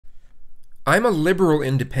I'm a liberal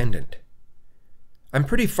independent. I'm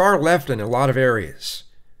pretty far left in a lot of areas,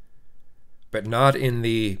 but not in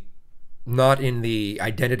the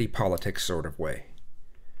identity politics sort of way.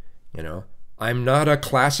 You know, I'm not a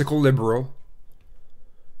classical liberal,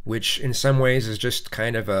 which in some ways is just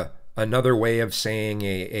kind of another way of saying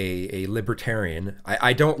a libertarian.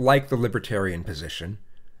 I don't like the libertarian position.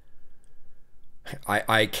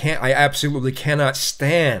 I absolutely cannot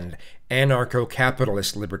stand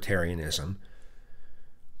anarcho-capitalist libertarianism.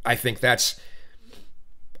 I think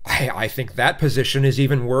I think that position is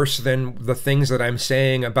even worse than the things that I'm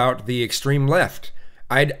saying about the extreme left.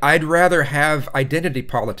 I'd rather have identity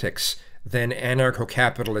politics than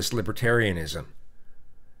anarcho-capitalist libertarianism.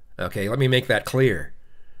 Okay, let me make that clear.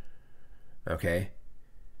 Okay?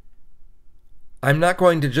 I'm not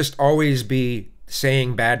going to just always be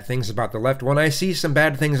saying bad things about the left. When I see some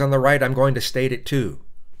bad things on the right, I'm going to state it too.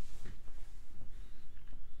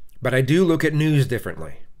 But I do look at news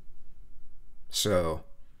differently. So,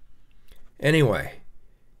 anyway,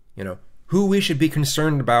 who we should be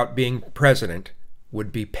concerned about being president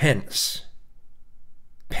would be Pence.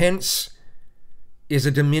 Pence is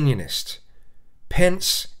a dominionist.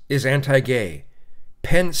 Pence is anti-gay.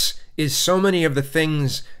 Pence is so many of the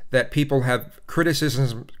things that people have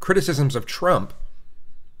criticisms of Trump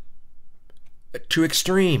to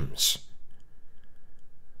extremes.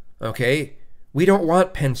 Okay? We don't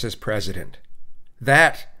want Pence as president.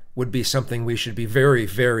 That would be something we should be very,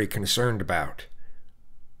 very concerned about.